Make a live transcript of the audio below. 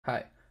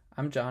Hi,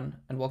 I'm John,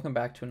 and welcome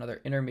back to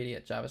another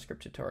intermediate JavaScript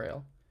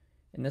tutorial.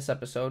 In this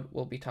episode,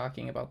 we'll be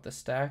talking about the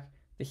stack,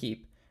 the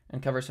heap,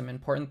 and cover some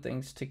important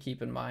things to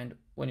keep in mind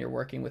when you're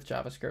working with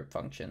JavaScript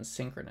functions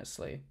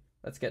synchronously.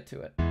 Let's get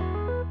to it.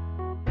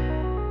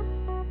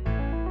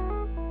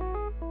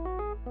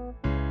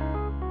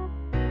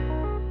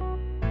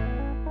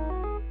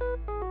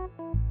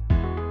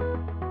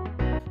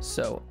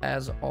 So,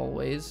 as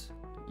always,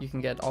 you can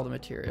get all the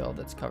material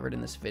that's covered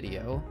in this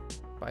video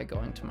by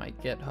going to my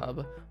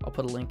GitHub. I'll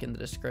put a link in the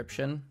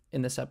description.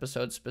 In this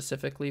episode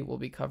specifically, we'll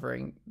be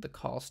covering the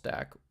call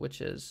stack,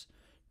 which is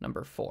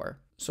number 4.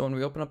 So when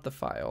we open up the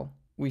file,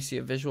 we see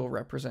a visual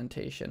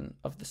representation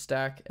of the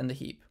stack and the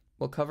heap.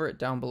 We'll cover it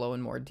down below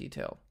in more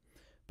detail.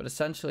 But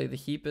essentially, the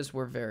heap is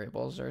where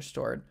variables are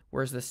stored,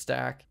 whereas the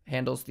stack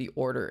handles the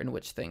order in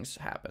which things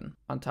happen.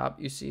 On top,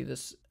 you see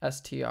this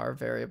str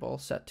variable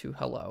set to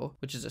hello,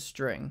 which is a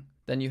string.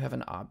 Then you have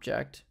an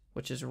object,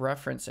 which is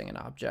referencing an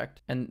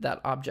object, and that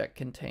object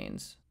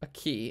contains a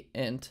key,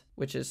 int,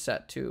 which is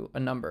set to a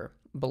number.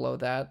 Below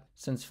that,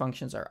 since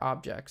functions are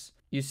objects,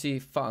 you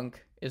see func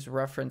is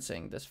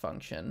referencing this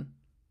function,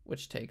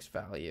 which takes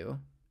value,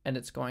 and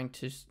it's going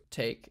to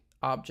take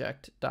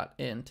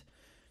object.int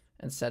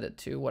and set it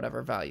to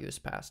whatever value is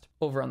passed.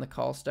 Over on the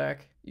call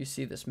stack, you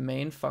see this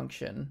main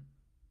function,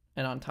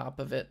 and on top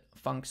of it,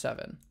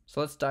 func7.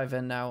 So let's dive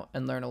in now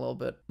and learn a little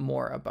bit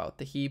more about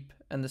the heap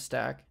and the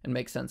stack and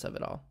make sense of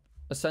it all.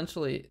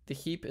 Essentially, the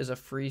heap is a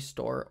free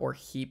store or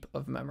heap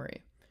of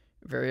memory.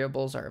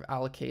 Variables are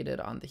allocated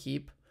on the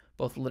heap,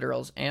 both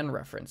literals and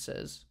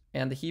references,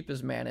 and the heap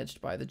is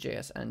managed by the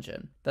JS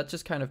engine. That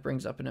just kind of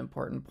brings up an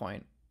important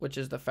point, which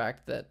is the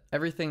fact that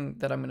everything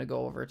that I'm going to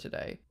go over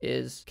today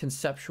is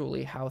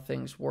conceptually how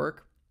things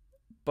work,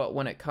 but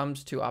when it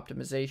comes to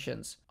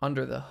optimizations,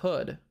 under the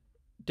hood,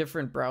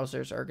 different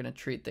browsers are going to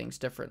treat things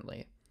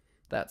differently.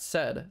 That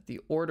said,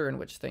 the order in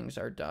which things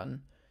are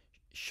done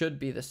should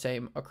be the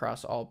same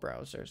across all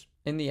browsers.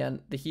 In the end,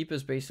 the heap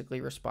is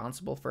basically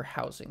responsible for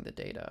housing the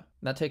data.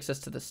 And that takes us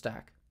to the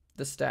stack.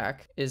 The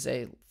stack is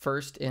a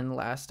first in,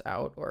 last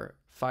out, or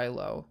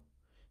philo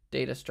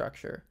data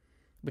structure,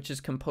 which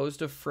is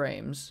composed of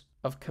frames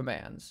of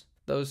commands.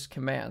 Those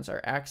commands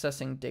are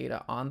accessing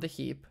data on the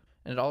heap,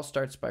 and it all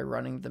starts by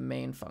running the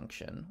main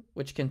function,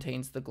 which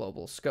contains the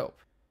global scope.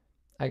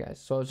 Hi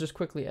guys, so I was just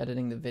quickly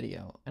editing the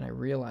video, and I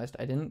realized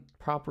I didn't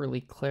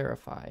properly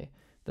clarify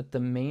that the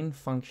main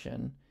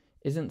function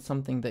isn't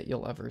something that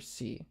you'll ever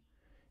see.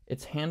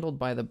 It's handled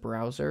by the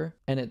browser,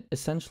 and it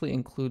essentially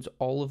includes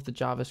all of the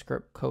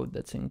JavaScript code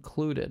that's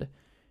included,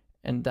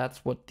 and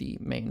that's what the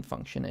main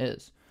function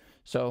is.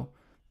 So,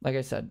 like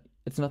I said,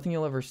 it's nothing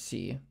you'll ever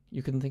see.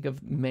 You can think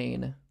of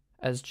main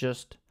as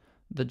just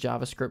the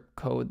JavaScript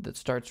code that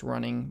starts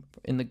running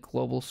in the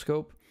global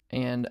scope,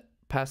 and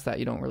past that,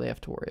 you don't really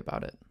have to worry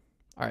about it.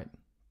 All right,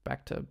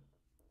 back to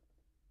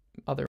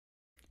other.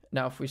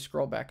 Now, if we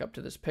scroll back up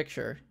to this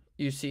picture,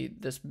 you see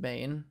this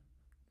main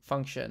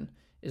function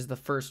is the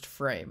first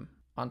frame.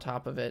 On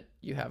top of it,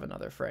 you have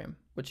another frame,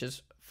 which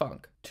is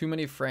func. Too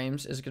many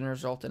frames is going to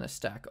result in a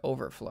stack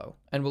overflow,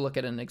 and we'll look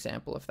at an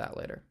example of that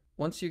later.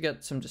 Once you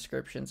get some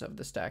descriptions of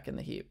the stack and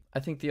the heap,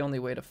 I think the only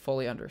way to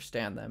fully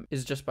understand them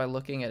is just by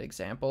looking at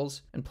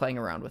examples and playing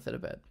around with it a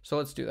bit. So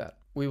let's do that.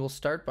 We will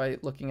start by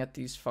looking at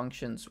these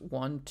functions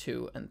 1,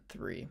 2, and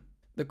 3.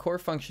 The core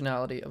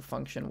functionality of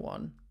function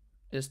 1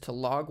 is to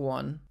log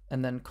 1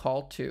 and then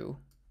call 2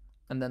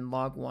 and then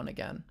log 1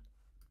 again.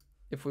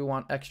 If we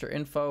want extra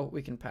info,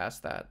 we can pass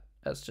that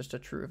as just a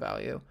true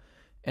value,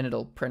 and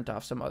it'll print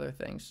off some other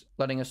things,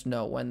 letting us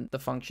know when the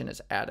function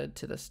is added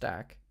to the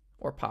stack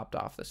or popped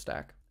off the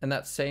stack. And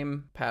that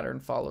same pattern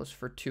follows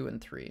for 2 and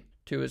 3.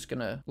 2 is going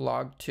to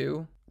log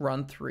 2,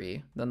 run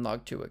 3, then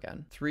log 2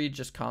 again. 3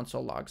 just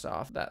console logs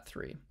off that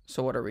 3.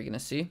 So what are we going to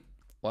see?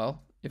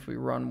 Well, if we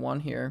run 1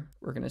 here,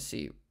 we're going to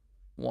see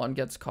 1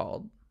 gets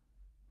called,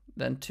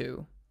 then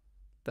 2,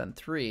 then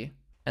 3,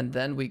 and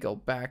then we go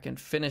back and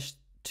finish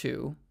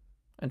 2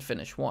 and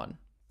finish 1.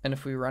 And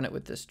if we run it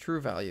with this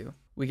true value,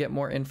 we get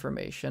more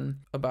information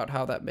about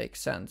how that makes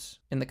sense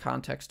in the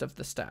context of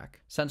the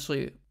stack.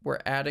 Essentially, we're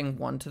adding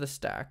 1 to the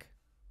stack,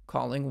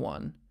 calling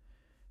 1,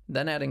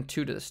 then adding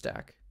 2 to the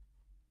stack,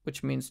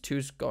 which means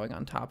 2's going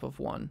on top of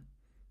 1.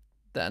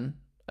 Then,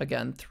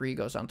 again, 3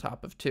 goes on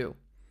top of 2.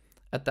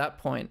 At that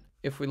point,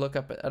 if we look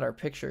up at our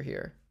picture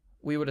here,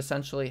 we would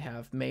essentially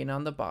have main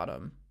on the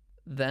bottom,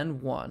 then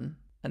 1,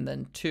 and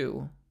then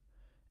 2,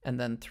 and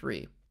then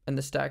 3. And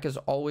the stack is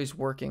always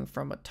working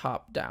from a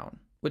top down,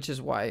 which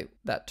is why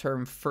that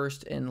term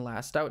first in,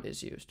 last out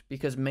is used,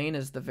 because main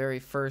is the very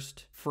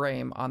first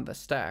frame on the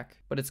stack,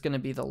 but it's going to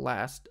be the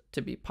last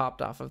to be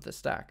popped off of the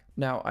stack.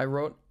 Now, I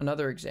wrote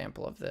another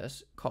example of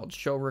this called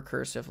show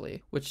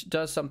recursively, which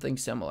does something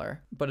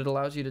similar, but it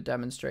allows you to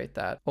demonstrate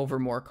that over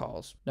more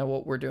calls. Now,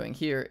 what we're doing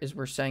here is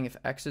we're saying if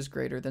x is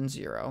greater than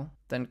 0,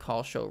 then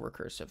call show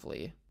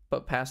recursively,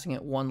 but passing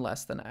it 1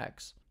 less than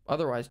x.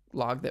 Otherwise,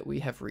 log that we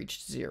have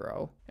reached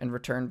 0 and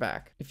return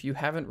back. If you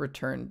haven't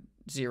returned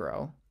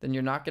 0, then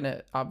you're not going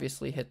to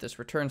obviously hit this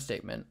return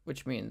statement,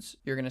 which means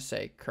you're going to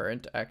say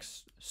current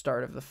x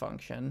start of the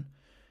function,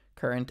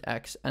 current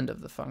x end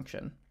of the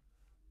function.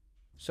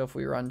 So if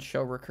we run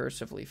show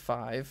recursively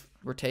 5,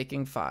 we're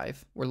taking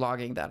 5, we're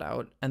logging that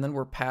out, and then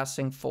we're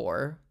passing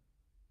 4.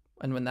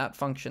 And when that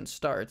function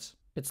starts,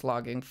 it's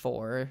logging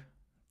 4,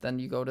 then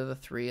you go to the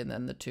 3, and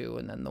then the 2,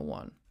 and then the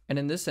 1. And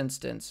in this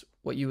instance,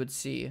 what you would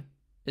see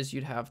is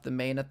you'd have the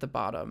main at the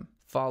bottom,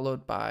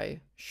 followed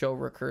by show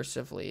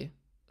recursively,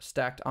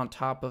 stacked on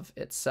top of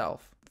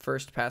itself,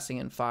 first passing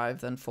in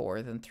 5, then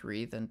 4, then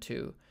 3, then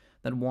 2,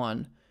 then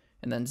 1,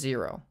 and then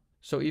 0.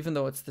 So even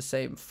though it's the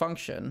same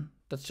function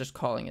that's just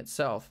calling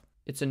itself,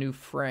 it's a new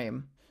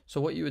frame. So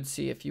what you would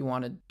see if you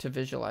wanted to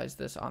visualize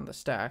this on the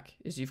stack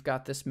is you've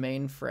got this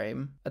main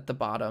frame at the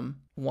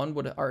bottom. 1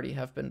 would already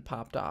have been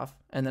popped off,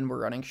 and then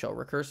we're running show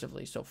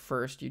recursively. So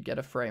first you'd get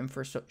a frame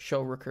for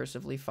show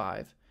recursively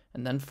 5,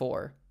 and then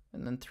 4,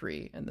 and then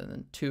 3, and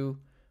then 2,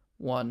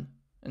 1,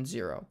 and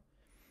 0.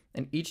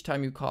 And each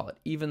time you call it,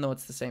 even though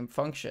it's the same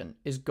function,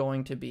 is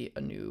going to be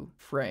a new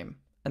frame.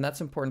 And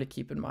that's important to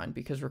keep in mind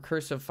because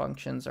recursive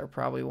functions are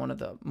probably one of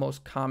the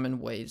most common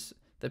ways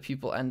that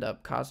people end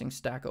up causing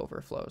stack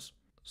overflows.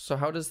 So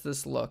how does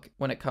this look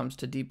when it comes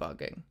to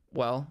debugging?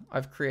 Well,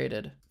 I've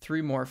created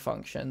 3 more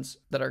functions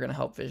that are going to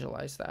help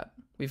visualize that.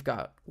 We've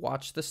got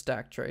watch the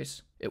stack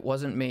trace, it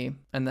wasn't me,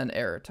 and then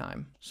error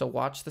time. So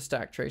watch the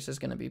stack trace is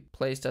going to be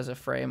placed as a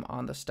frame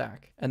on the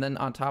stack. And then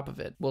on top of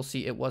it, we'll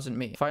see it wasn't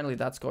me. Finally,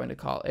 that's going to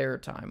call error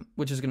time,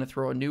 which is going to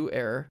throw a new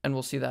error, and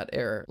we'll see that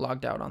error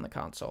logged out on the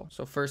console.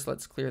 So first,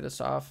 let's clear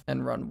this off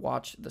and run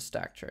watch the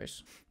stack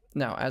trace.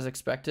 Now, as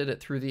expected,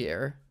 it threw the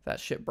error, that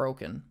shit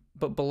broken.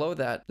 But below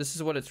that, this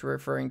is what it's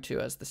referring to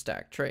as the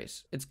stack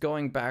trace. It's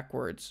going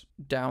backwards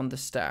down the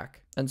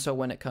stack. And so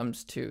when it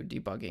comes to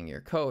debugging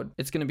your code,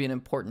 it's going to be an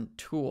important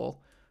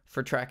tool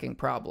for tracking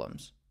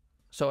problems.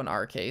 So in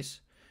our case,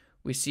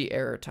 we see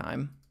error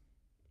time.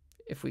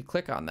 If we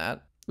click on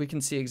that, we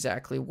can see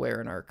exactly where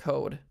in our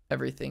code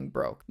everything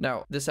broke.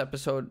 Now, this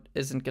episode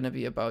isn't going to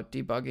be about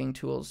debugging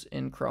tools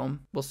in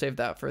Chrome. We'll save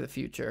that for the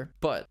future.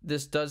 But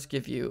this does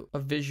give you a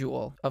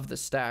visual of the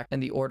stack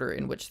and the order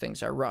in which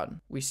things are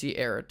run. We see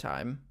error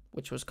time,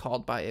 which was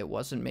called by it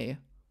wasn't me,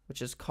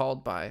 which is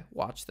called by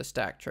watch the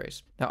stack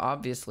trace. Now,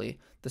 obviously,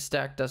 the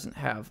stack doesn't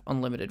have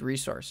unlimited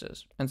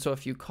resources. And so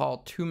if you call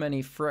too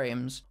many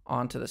frames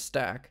onto the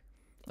stack,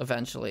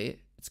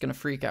 eventually it's going to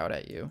freak out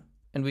at you.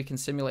 And we can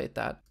simulate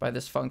that by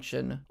this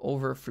function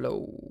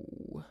overflow,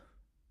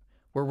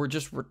 where we're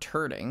just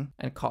returning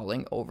and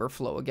calling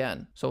overflow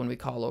again. So when we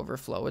call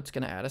overflow, it's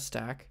going to add a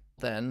stack,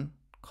 then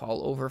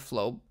call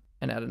overflow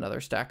and add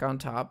another stack on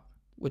top,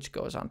 which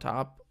goes on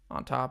top,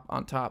 on top,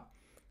 on top,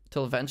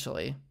 till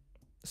eventually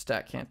the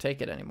stack can't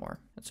take it anymore.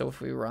 And so if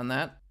we run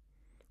that,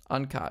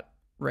 uncut,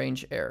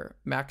 range error,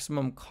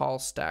 maximum call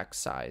stack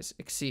size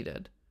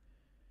exceeded.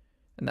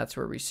 And that's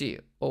where we see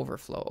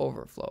overflow,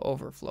 overflow,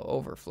 overflow,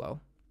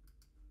 overflow.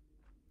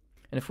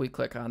 And if we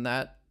click on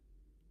that,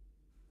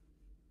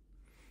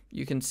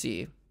 you can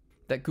see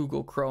that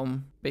Google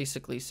Chrome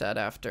basically said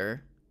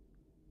after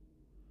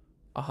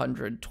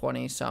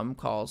 120 some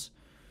calls,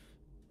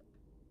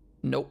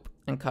 nope,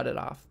 and cut it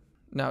off.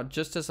 Now,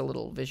 just as a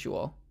little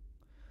visual,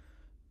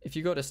 if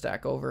you go to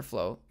Stack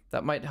Overflow,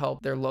 that might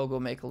help their logo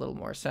make a little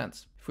more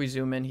sense. If we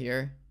zoom in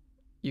here,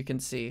 you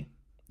can see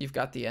you've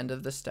got the end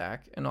of the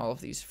stack and all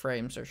of these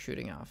frames are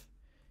shooting off.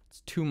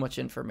 It's too much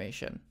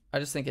information. I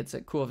just think it's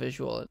a cool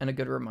visual and a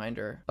good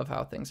reminder of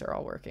how things are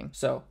all working.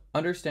 So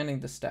understanding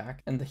the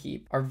stack and the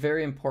heap are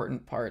very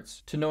important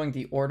parts to knowing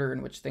the order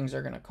in which things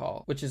are going to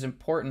call, which is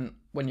important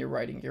when you're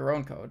writing your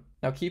own code.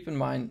 Now keep in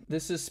mind,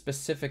 this is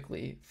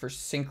specifically for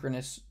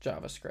synchronous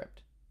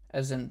JavaScript,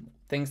 as in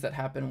things that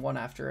happen one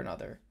after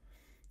another.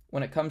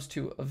 When it comes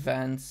to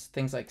events,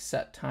 things like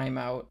set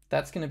timeout,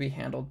 that's going to be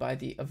handled by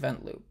the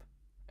event loop.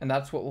 And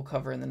that's what we'll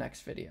cover in the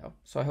next video.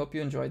 So I hope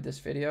you enjoyed this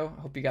video.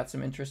 I hope you got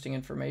some interesting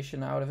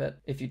information out of it.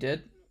 If you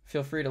did,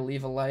 feel free to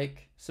leave a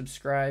like,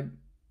 subscribe,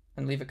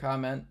 and leave a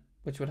comment,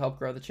 which would help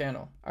grow the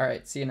channel. All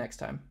right, see you next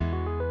time.